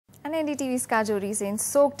And NDTV's Kajori Sen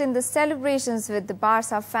soaked in the celebrations with the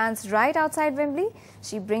Barca fans right outside Wembley.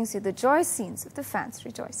 She brings you the joy scenes of the fans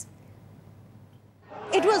rejoicing.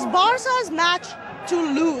 It was Barca's match to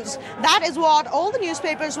lose. That is what all the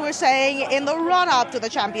newspapers were saying in the run-up to the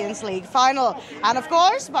Champions League final. And of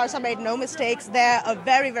course, Barca made no mistakes there. A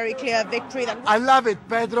very, very clear victory. I love it.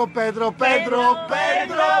 Pedro.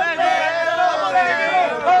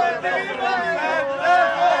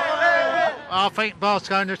 I think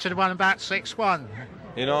Barcelona should have won about 6-1.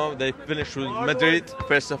 You know, they finished with Madrid,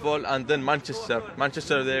 first of all, and then Manchester.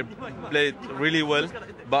 Manchester, they played really well,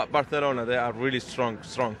 but Barcelona, they are really strong.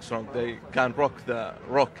 They can rock the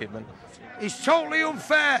rock even. It's totally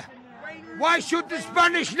unfair. Why should the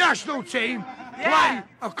Spanish national team play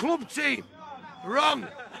a club team? Wrong.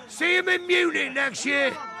 See him in Munich next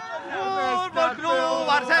year. Football Club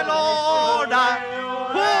Barcelona!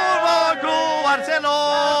 Football Club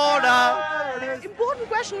Barcelona! Important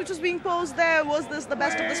question which was being posed there: was this the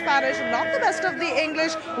best of the Spanish, not the best of the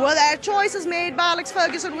English? Were there choices made by Alex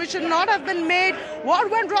Ferguson which should not have been made? What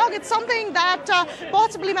went wrong? It's something that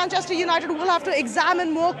possibly Manchester United will have to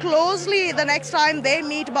examine more closely the next time they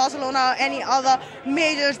meet Barcelona or any other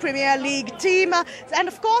major Premier League team. And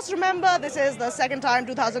of course, remember, this is the second time.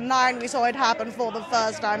 2009 we saw it happen for the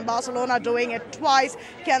first time. Barcelona doing it twice.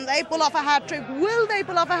 Can they pull off a hat-trick? Will they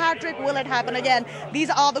pull off a hat-trick? Will it happen again? These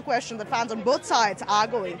are the questions that fans on both sides are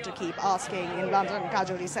going to keep asking in London.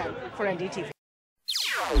 Kajori Sen for NDTV.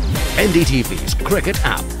 NDTV's cricket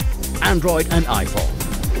app, Android and iPhone,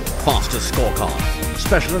 fastest scorecard,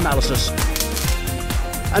 special analysis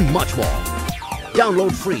and much more.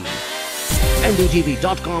 Download free.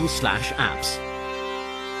 ndtv.com/apps.